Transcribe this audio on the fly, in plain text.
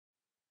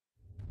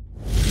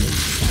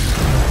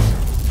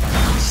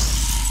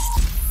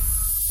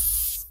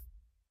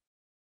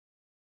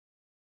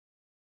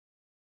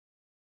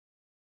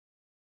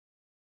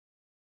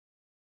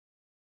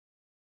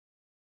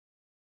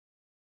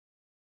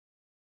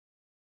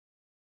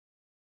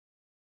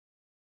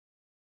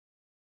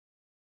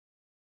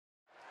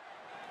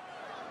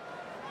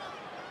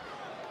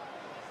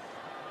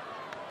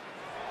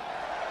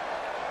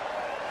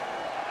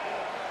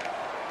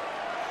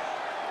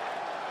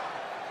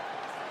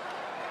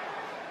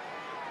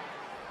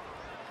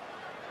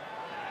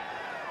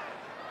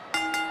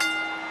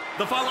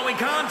The following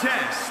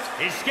contest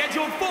is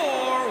scheduled for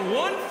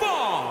one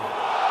fall.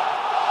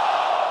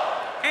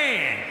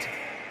 And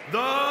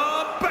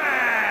the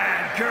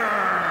Bad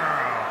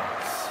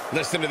Girls.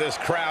 Listen to this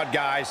crowd,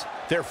 guys.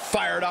 They're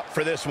fired up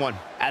for this one.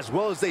 As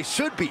well as they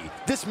should be.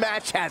 This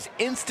match has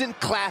instant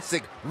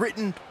classic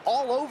written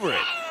all over it.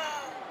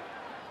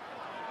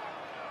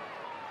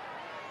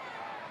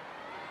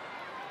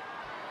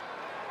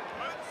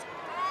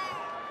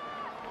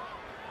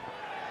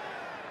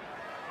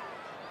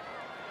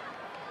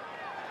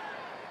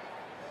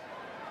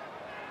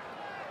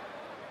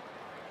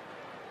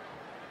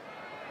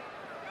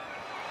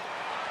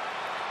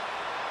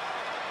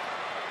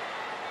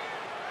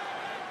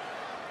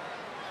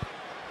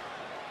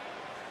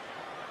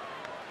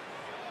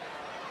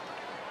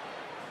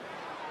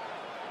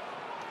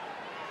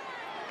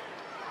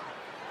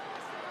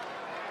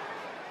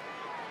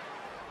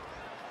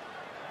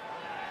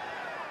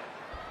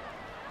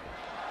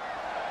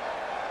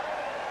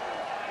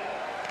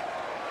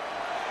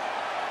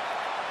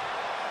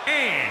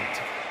 And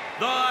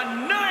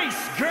the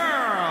Nice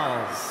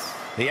Girls.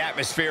 The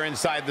atmosphere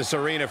inside this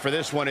arena for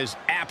this one is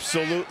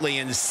absolutely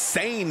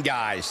insane,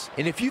 guys.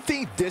 And if you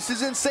think this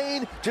is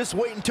insane, just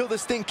wait until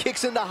this thing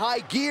kicks into high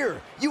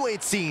gear. You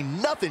ain't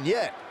seen nothing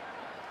yet.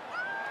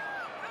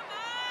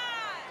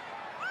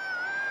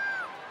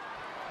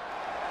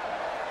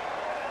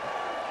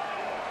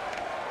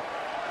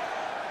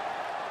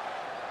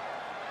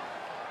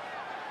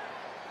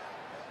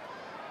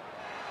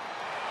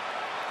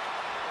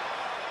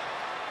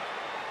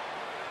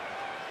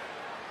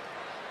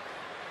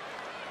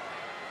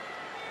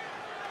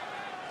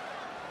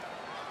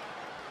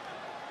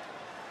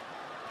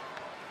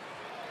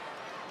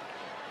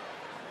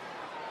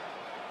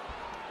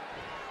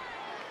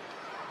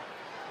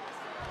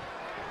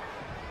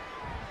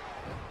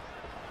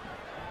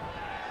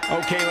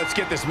 Okay, let's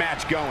get this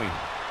match going.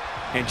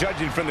 And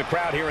judging from the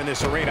crowd here in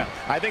this arena,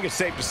 I think it's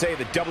safe to say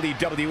that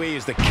WWE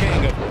is the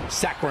king of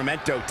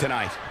Sacramento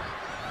tonight.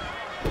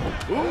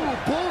 Ooh,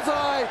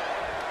 bullseye!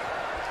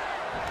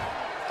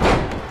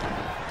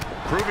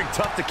 Proving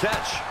tough to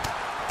catch.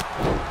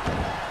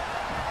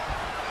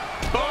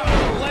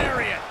 Oh,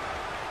 lariat!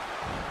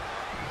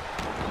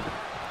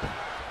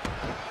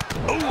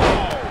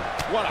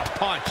 Ooh, what a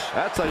punch.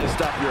 That's how you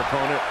stop your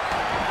opponent.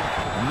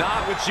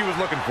 Not what she was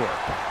looking for.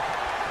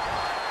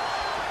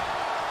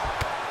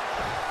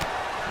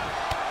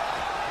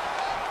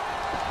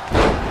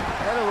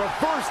 And a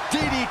reverse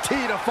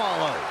DDT to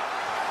follow.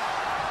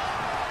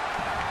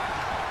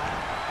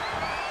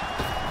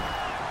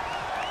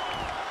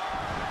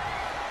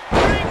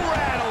 Ring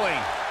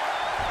rattling.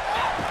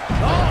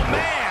 Oh,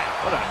 man.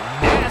 What a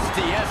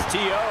nasty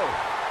STO.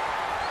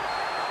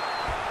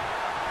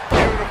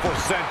 Beautiful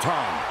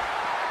senton.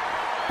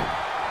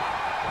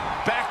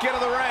 Back into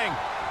the ring.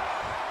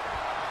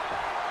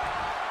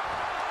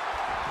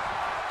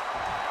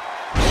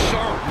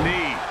 Sharp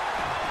knee.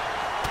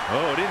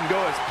 Oh, it didn't go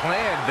as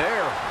planned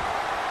there.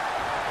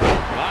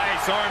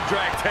 Nice arm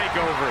drag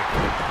takeover.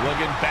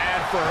 Looking bad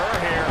for her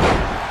here.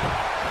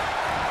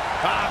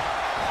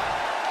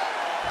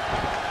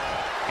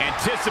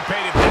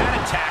 Anticipated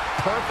that attack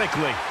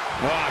perfectly.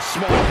 Oh,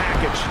 small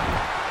package.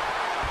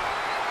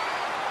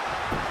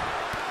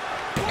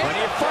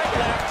 Plenty of fight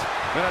left.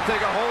 Gonna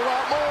take a whole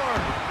lot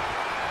more.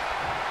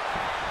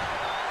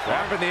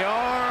 Wrapping the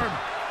arm.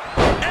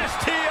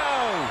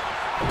 STO.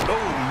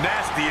 Oh,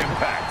 nasty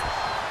impact.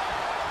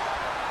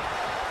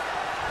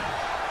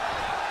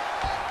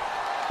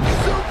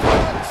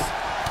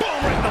 Boom,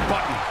 right in the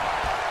button.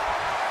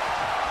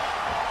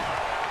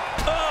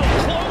 Oh,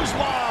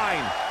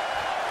 clothesline.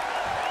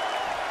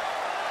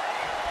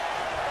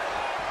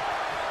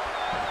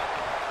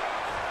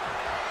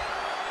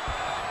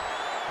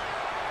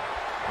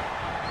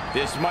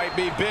 This might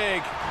be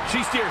big.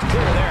 She steers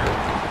clear there.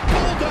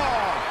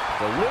 Bulldog.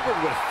 Delivered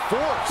with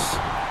force.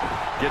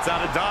 Gets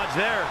out of dodge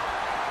there.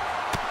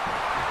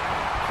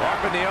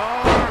 Wrapping the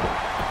arm.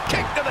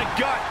 Kick to the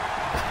gut.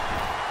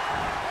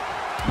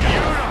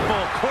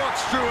 Beautiful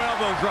corkscrew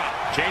elbow drop.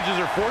 Changes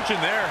her fortune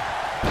there.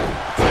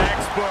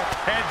 Textbook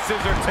head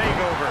scissor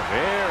takeover.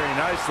 Very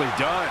nicely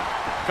done.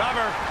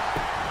 Cover.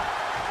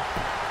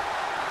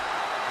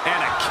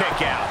 And a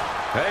kick out.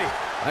 Hey,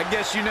 I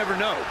guess you never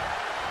know.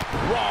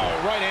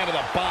 Whoa, right hand to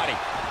the body.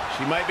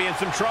 She might be in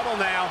some trouble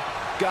now.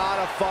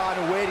 Gotta find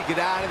a way to get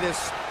out of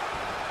this.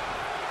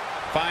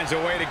 Finds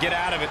a way to get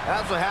out of it.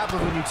 That's what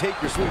happens when you take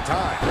your sweet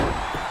time.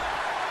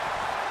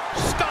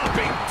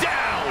 Stomping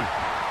down.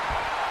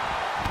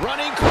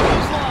 Running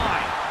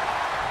clothesline.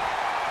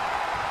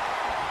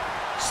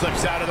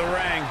 Slips out of the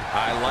ring.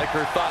 I like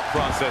her thought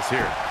process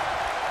here.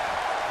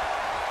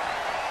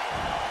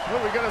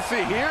 What are we gonna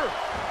see here?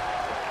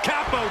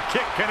 Capo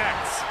kick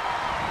connects.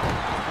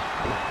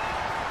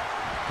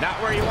 Not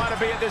where you want to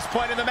be at this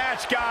point in the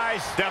match,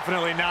 guys.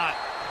 Definitely not.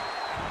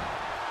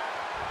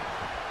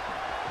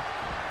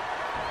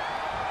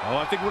 Oh,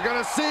 I think we're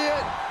gonna see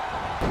it.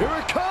 Here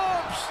it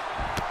comes.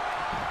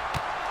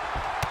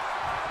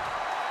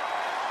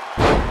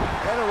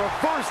 And a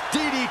reverse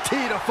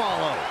DDT to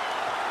follow.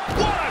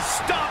 What a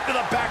stomp to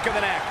the back of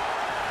the neck.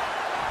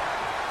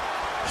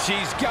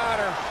 She's got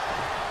her.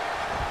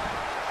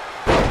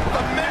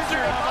 The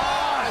Wizard of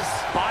Oz.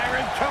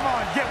 Byron, come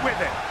on, get with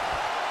it.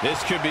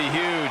 This could be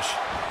huge.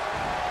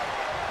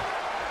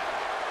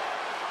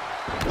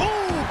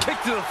 Ooh,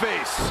 kick to the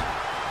face.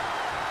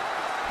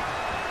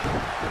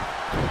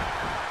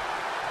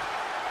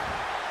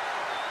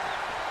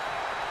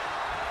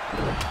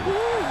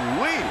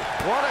 Ooh-wee,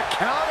 what a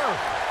counter.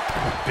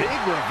 Big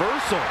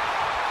reversal.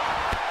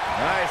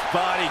 Nice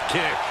body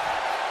kick.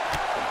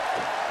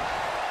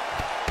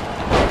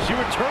 She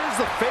returns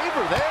the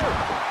favor there.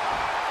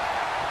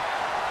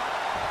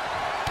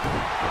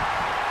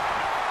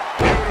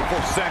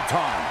 Beautiful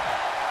senton.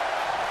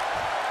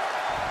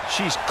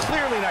 She's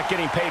clearly not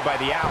getting paid by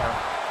the hour.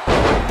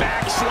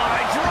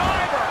 Backslide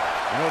driver.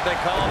 You know what they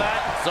call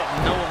that?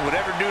 Something no one would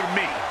ever do to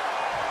me.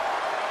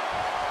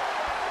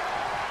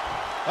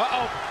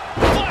 Uh-oh.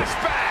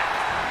 Flashback.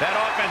 That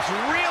offense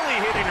really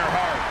hitting her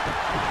hard.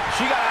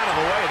 She got out of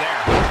the way there.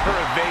 Her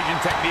evasion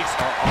techniques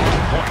are on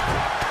point.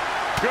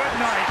 Good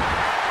night.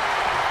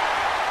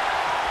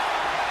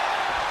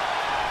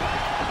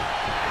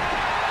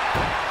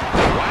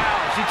 Wow,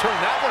 she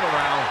turned that one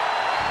around.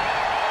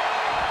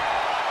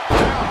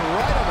 Down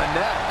right on the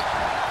neck.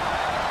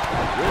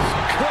 This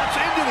clutch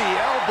into the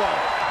elbow.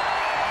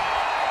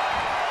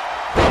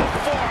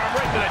 Forearm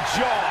right to the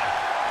jaw.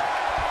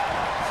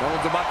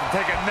 Someone's about to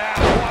take a nap.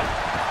 What?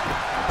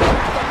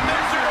 The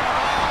Wizard of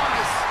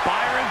Oz.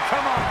 Byron,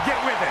 come on, get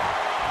with it.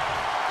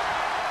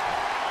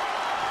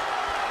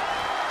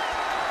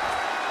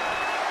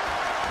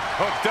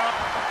 Hooked up.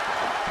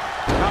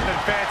 Nothing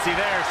fancy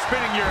there.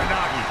 Spinning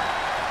Uranagi.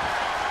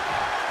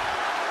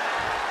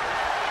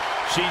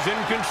 She's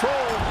in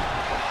control.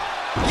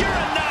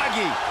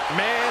 Uranagi.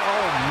 Man,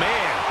 oh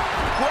man.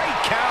 Great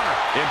counter.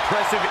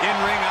 Impressive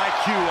in-ring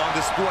IQ on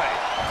display.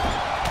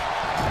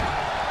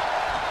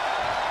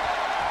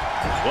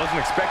 Wasn't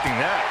expecting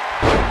that.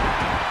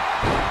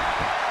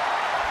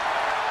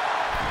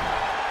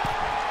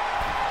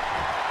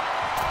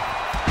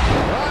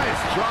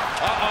 Nice drop.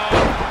 Uh-oh.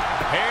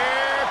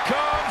 Here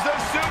comes the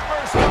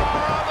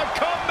superstar on the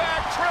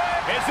comeback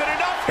track. Is it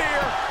enough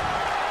here?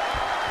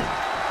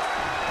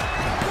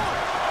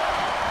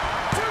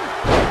 1, 2.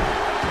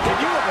 Can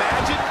you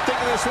imagine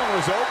thinking this one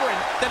was over and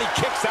then he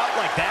kicks out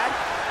like that?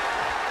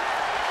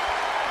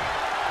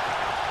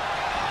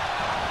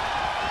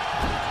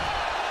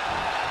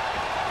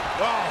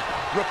 Oh,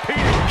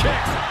 repeated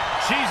kicks.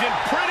 She's in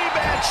pretty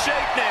bad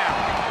shape now.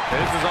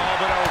 This is all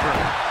but over.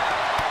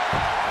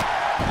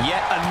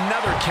 Yet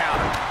another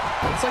counter.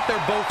 It's like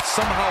they're both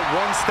somehow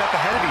one step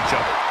ahead of each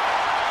other.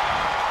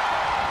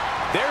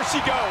 There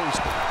she goes.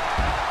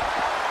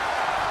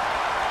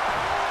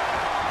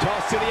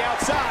 Toss to the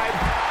outside.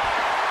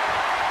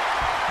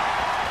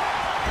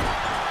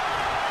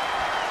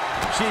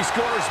 She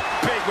scores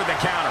big with the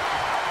counter.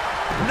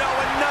 No,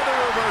 another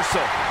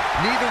reversal.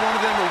 Neither one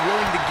of them are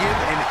willing to give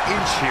an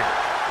inch here.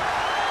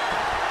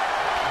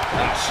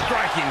 A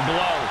striking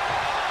blow.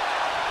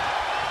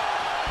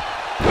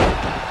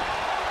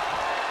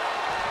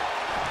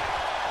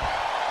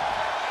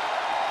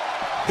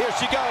 Here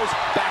she goes,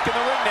 back in the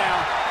ring now.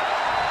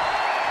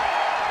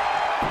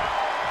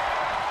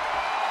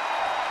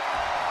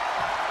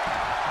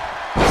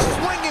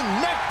 Swinging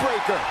neck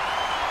breaker.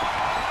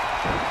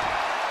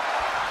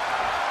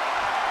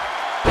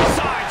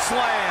 Side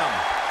slam.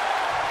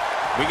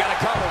 We got a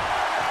cover.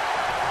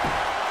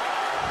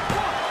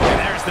 And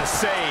there's the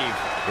save.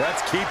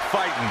 Let's keep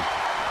fighting.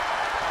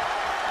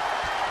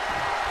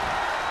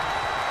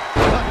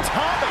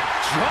 Atomic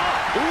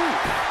drop. Ooh.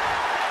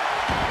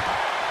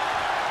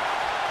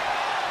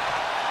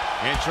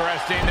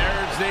 Interesting,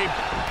 there's the...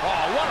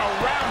 Oh, what a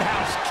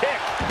roundhouse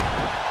kick.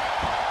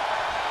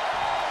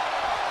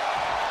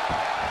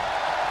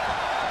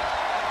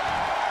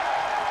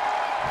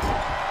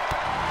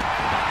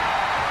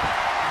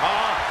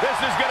 This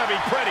is going to be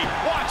pretty.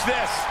 Watch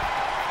this.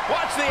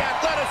 Watch the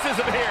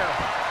athleticism here.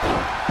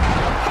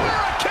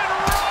 Hurricane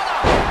Rana.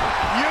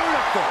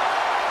 Beautiful.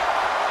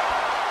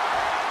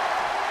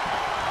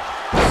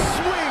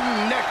 Swing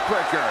neck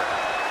breaker.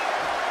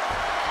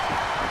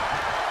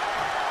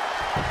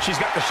 She's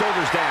got the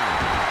shoulders down.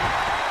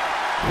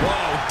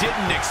 Whoa,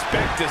 didn't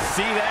expect to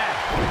see that.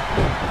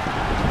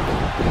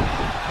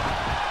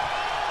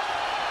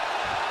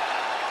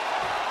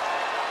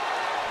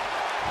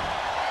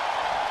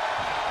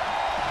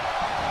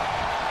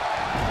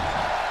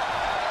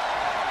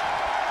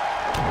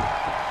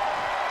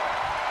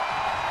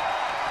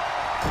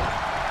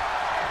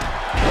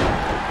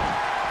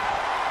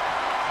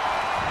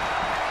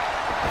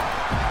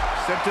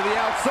 Step to the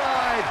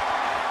outside.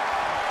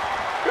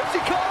 Here she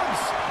comes.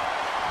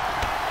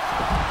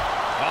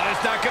 Oh,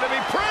 it's not going to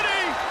be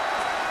pretty.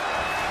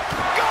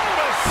 Go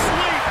to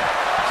sleep.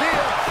 See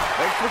ya.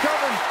 Thanks for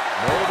coming.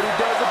 Nobody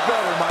does it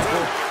better,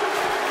 Michael.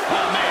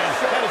 Oh, man,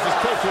 that is as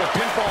close to a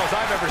pinfall as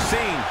I've ever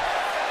seen.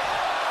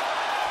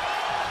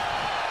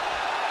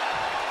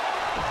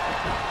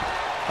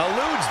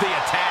 Eludes the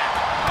attack.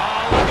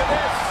 Oh, look at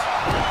this.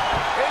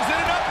 Is it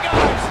enough,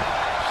 guys?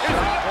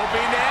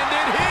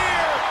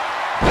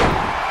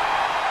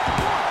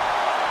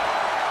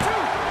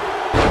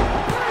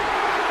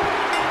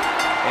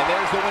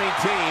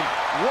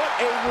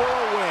 a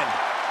whirlwind.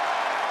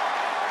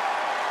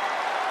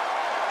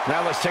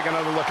 Now let's take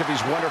another look at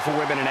these wonderful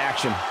women in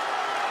action.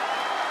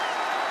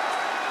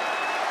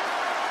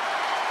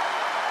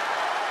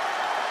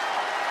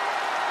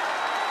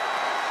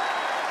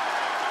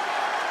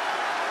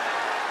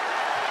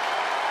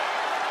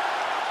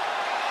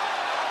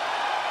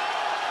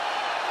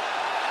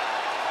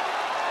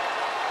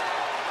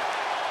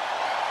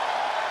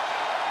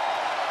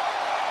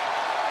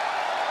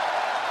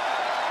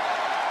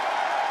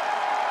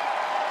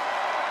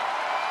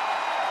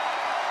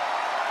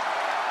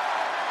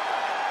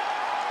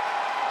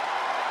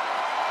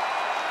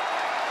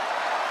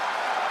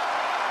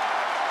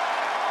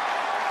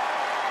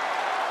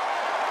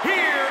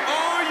 Here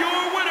are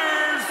your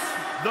winners,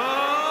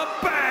 the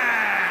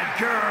Bad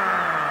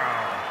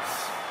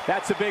Girls.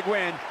 That's a big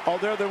win,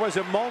 although there was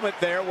a moment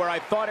there where I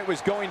thought it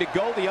was going to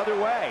go the other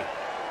way.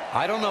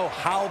 I don't know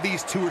how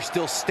these two are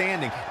still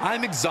standing.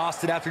 I'm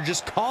exhausted after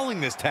just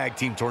calling this tag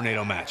team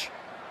tornado match.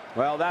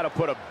 Well, that'll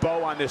put a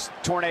bow on this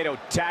tornado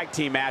tag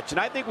team match, and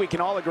I think we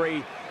can all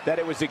agree that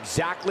it was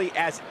exactly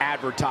as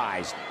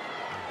advertised.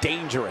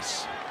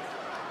 Dangerous.